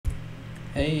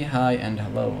Hey, hi and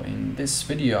hello. In this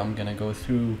video I'm gonna go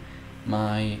through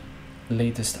my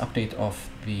latest update of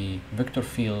the vector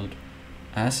field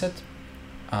asset,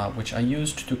 which I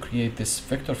used to create this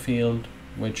vector field,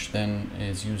 which then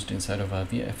is used inside of a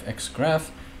VFX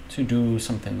graph to do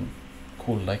something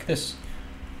cool like this.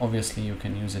 Obviously you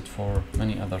can use it for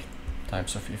many other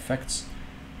types of effects,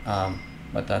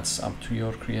 but that's up to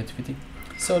your creativity.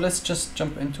 So let's just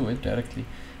jump into it directly.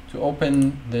 To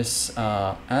open this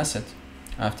asset,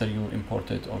 after you import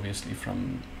it obviously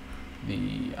from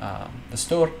the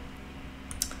store,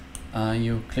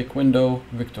 you click Window,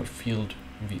 Vector Field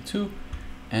V2,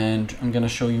 and I'm gonna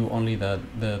show you only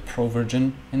the pro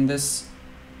version in this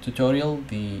tutorial.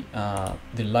 The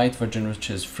light version,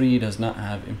 which is free, does not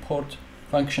have import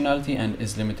functionality and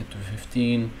is limited to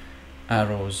 15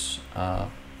 arrows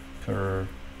per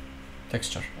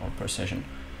texture or per session.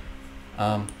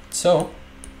 So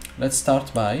let's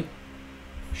start by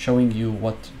showing you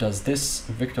what does this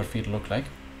vector field look like,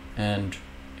 and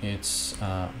it's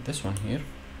this one here.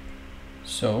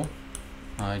 So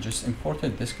I just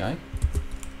imported this guy,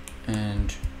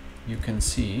 and you can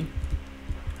see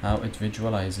how it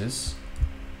visualizes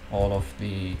all of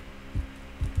the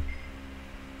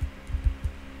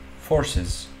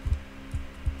forces,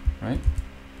 right?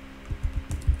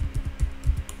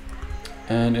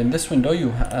 And in this window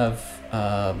you have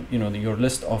your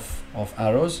list of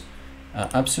arrows.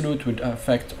 Absolute would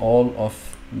affect all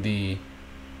of the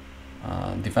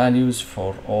values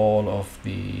for all of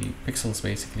the pixels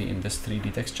basically in this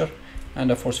 3D texture,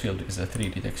 and a force field is a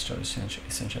 3D texture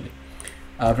essentially.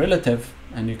 Relative,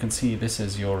 and you can see this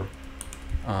is your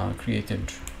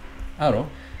created arrow.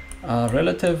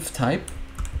 Relative type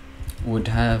would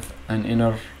have an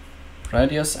inner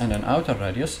radius and an outer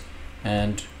radius,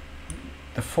 and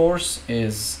the force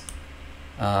is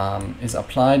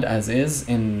applied as is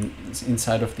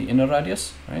inside of the inner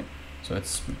radius, right? So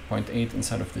it's 0.8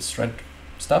 inside of this red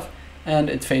stuff, and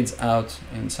it fades out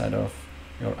inside of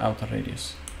your outer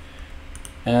radius.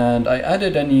 And I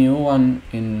added a new one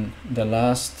in the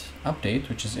last update,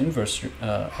 which is inverse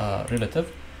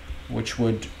relative, which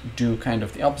would do kind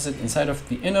of the opposite. Inside of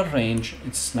the inner range,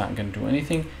 it's not going to do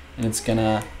anything, and it's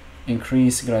gonna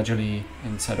increase gradually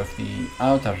inside of the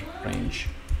outer range.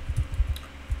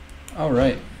 All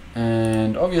right,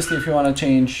 and obviously if you want to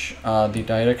change the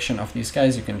direction of these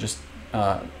guys, you can just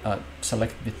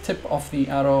select the tip of the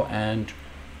arrow and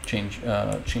change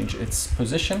its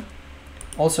position.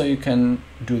 Also, you can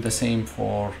do the same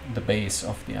for the base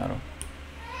of the arrow,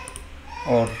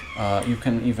 or you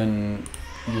can even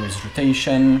use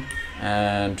rotation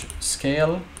and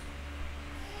scale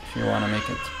if you want to make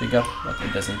it bigger, but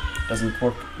it doesn't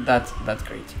work that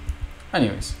great.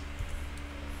 Anyways,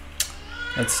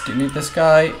 let's delete this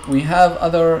guy. We have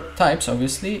other types.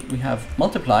 Obviously we have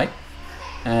multiply,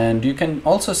 and you can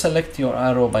also select your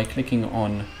arrow by clicking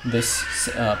on this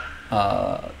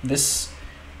this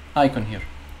icon here.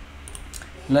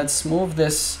 Let's move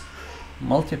this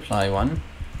multiply one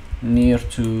near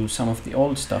to some of the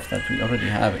old stuff that we already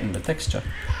have in the texture.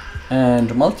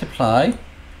 And multiply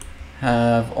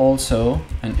have also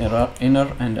an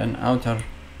inner and an outer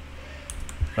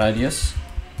radius,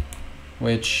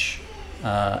 which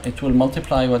it will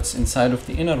multiply what's inside of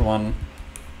the inner one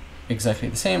exactly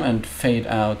the same and fade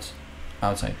out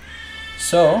outside.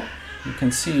 So you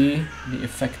can see the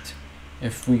effect.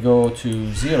 If we go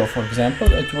to 0, for example,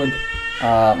 it would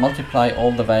multiply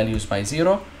all the values by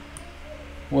 0,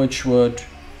 which would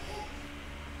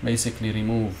basically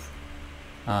remove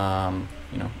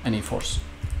any force,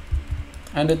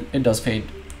 and it does fade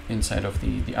inside of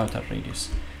the outer radius.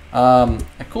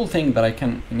 A cool thing that I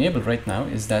can enable right now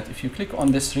is that if you click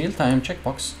on this real-time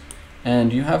checkbox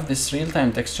and you have this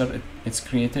real-time texture, it's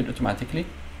created automatically.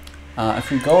 If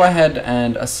we go ahead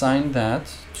and assign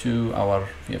that to our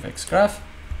VFX graph,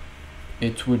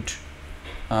 it would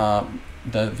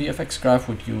the VFX graph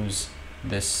would use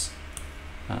this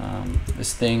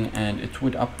this thing, and it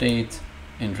would update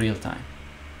in real time.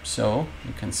 So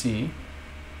you can see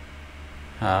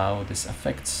how this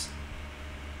affects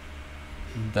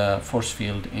the force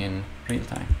field in real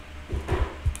time.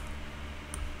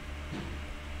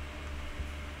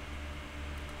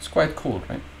 It's quite cool,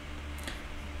 right?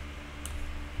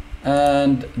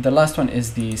 And the last one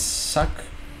is the suck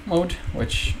mode,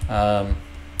 which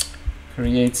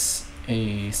creates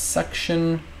a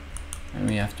suction, and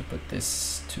we have to put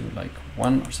this to like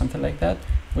 1 or something like that,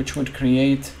 which would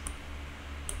create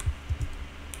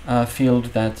a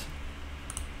field that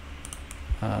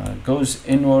goes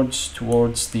inwards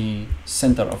towards the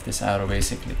center of this arrow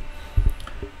basically.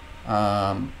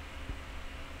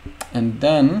 And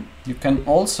then you can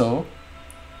also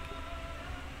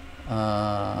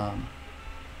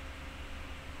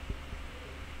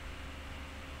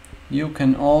you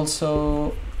can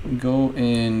also go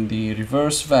in the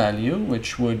reverse value,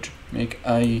 which would make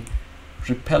a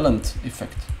repellent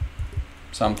effect,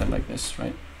 something like this,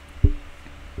 right?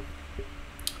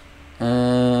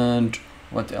 And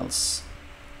what else?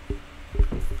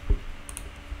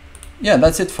 Yeah,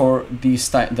 that's it for these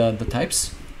the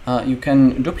types. You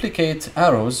can duplicate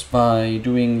arrows by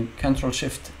doing Ctrl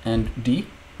Shift and D.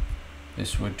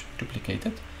 This would duplicate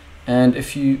it. And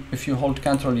if you hold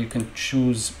Ctrl, you can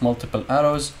choose multiple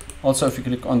arrows. Also, if you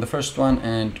click on the first one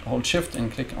and hold Shift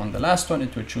and click on the last one,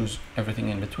 it will choose everything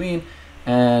in between.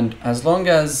 And as long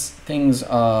as things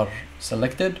are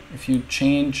selected, if you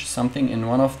change something in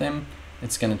one of them,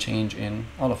 it's going to change in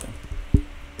all of them,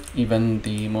 even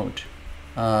the mode.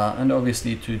 And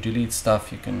obviously, to delete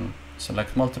stuff, you can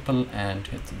select multiple and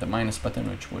hit the minus button,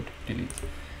 which would delete.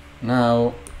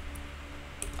 Now,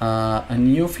 a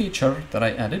new feature that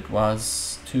I added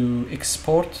was to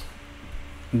export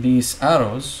these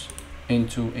arrows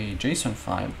into a JSON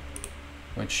file,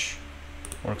 which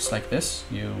works like this.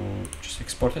 You just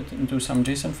export it into some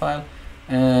JSON file,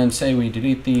 and say we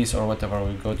delete these or whatever,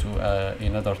 we go to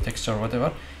another texture or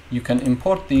whatever, you can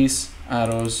import these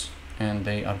arrows and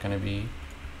they are going to be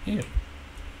here.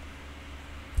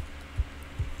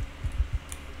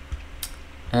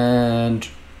 And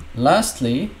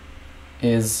lastly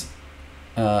is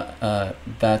that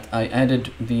I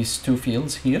added these two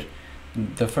fields here.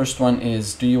 The first one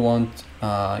is, do you want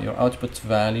your output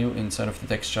value inside of the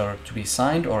texture to be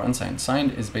signed or unsigned?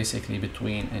 Signed is basically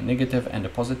between a negative and a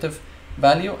positive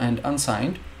value, and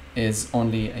unsigned is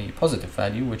only a positive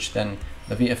value, which then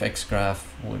the VFX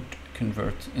graph would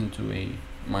convert into a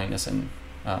minus and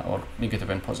or negative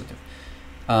and positive.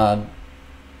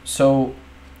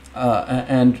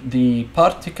 And the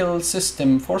particle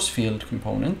system force field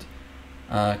component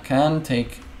can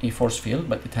take a force field,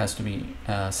 but it has to be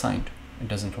signed. It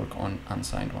doesn't work on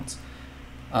unsigned ones.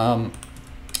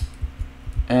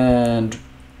 And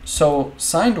so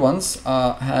signed ones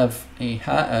have a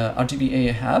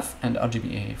RGBA half and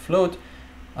RGBA float.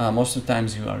 Most of the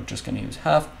times you are just going to use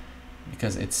half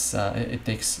because it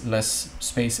takes less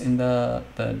space in the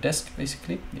disk.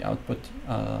 Basically, the output,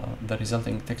 the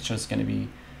resulting texture is going to be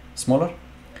smaller,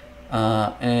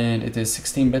 and it is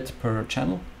 16-bit per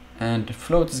channel, and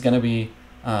float is going to be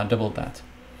double that.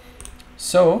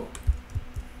 So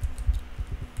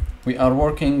we are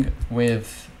working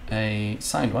with a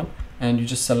signed one, and you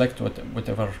just select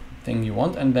whatever thing you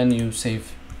want, and then you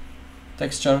save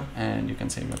texture, and you can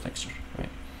save your texture, right?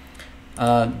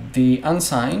 The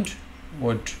unsigned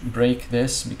would break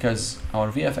this because our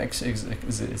VFX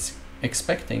is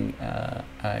expecting a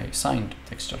signed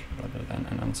texture rather than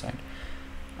an unsigned.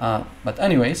 But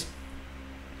anyways,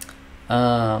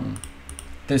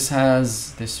 this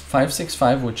has this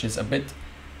 565, which is a bit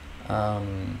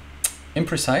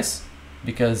imprecise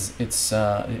because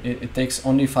it takes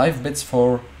only 5 bits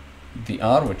for the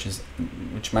R,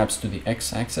 which maps to the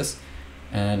X-axis,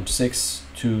 and 6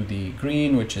 to the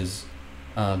green, which is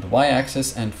the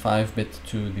Y-axis, and 5-bit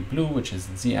to the blue, which is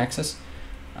the Z-axis.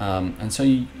 And so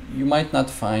you might not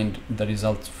find the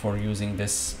result for using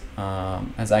this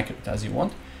as accurate as you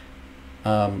want.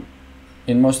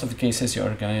 In most of the cases, you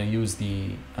are going to use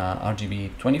the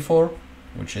RGB 24,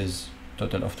 which is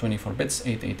total of 24 bits,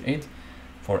 888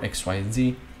 for X, Y, and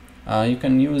Z. You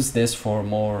can use this for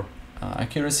more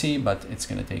accuracy, but it's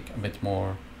going to take a bit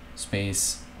more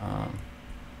space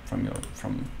from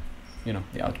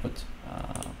the output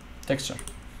texture.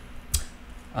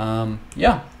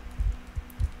 Yeah,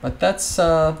 but that's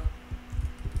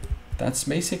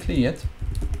basically it.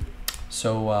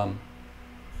 So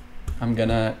I'm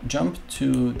gonna jump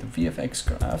to the VFX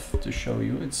graph to show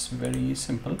you. It's very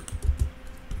simple.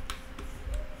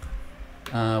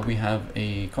 We have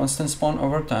a constant spawn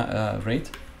over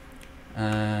rate,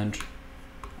 and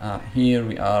here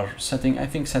we are setting, I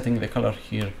think setting the color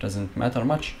here doesn't matter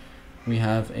much. We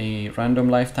have a random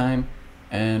lifetime,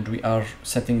 and we are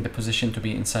setting the position to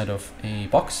be inside of a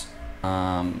box.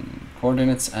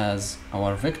 Coordinates as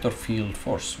our vector field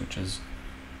force, which is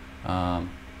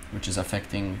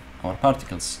affecting our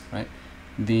particles, right?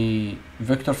 The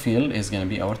vector field is going to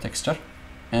be our texture,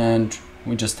 and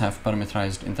we just have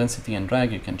parameterized intensity and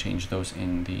drag. You can change those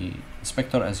in the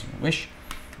inspector as you wish.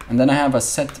 And then I have a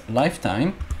set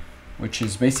lifetime, which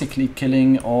is basically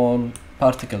killing all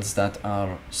particles that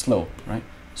are slow, right?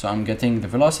 So I'm getting the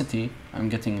velocity, I'm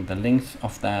getting the length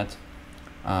of that,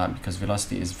 because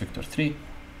velocity is vector 3,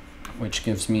 which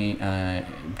gives me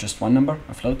just one number,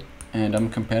 a float, and I'm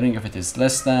comparing if it is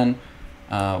less than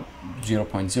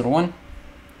 0.01,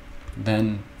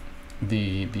 then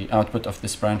the output of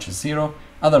this branch is 0.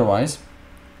 Otherwise,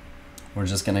 we're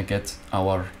just gonna get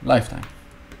our lifetime.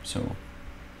 So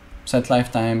set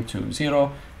lifetime to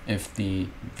 0 if the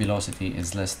velocity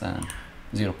is less than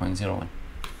 0.01.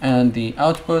 And the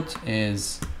output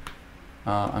is,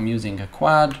 I'm using a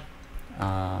quad,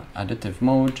 additive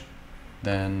mode,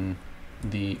 then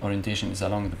the orientation is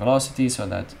along the velocity so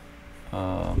that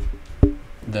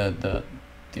the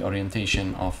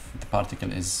orientation of the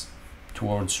particle is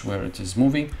towards where it is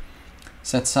moving.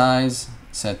 Set size,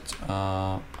 set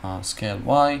scale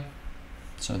Y,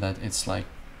 so that it's like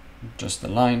just a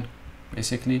line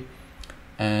basically,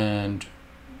 and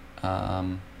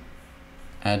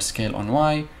add scale on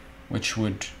Y, which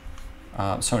would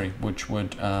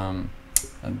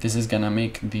this is gonna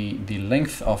make the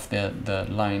length of the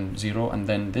line 0, and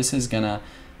then this is gonna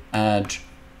add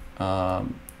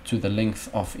to the length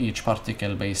of each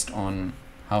particle based on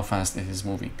how fast it is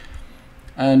moving.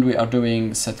 And we are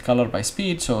doing set color by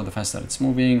speed, so the faster it's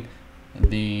moving,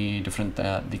 the different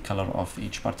the color of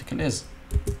each particle is.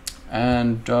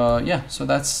 And yeah, so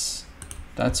that's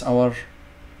our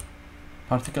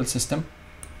particle system.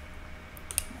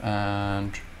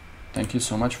 And thank you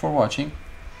so much for watching,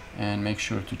 and make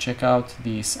sure to check out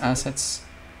these assets.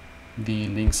 The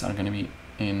links are going to be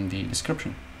in the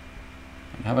description.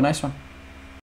 And have a nice one.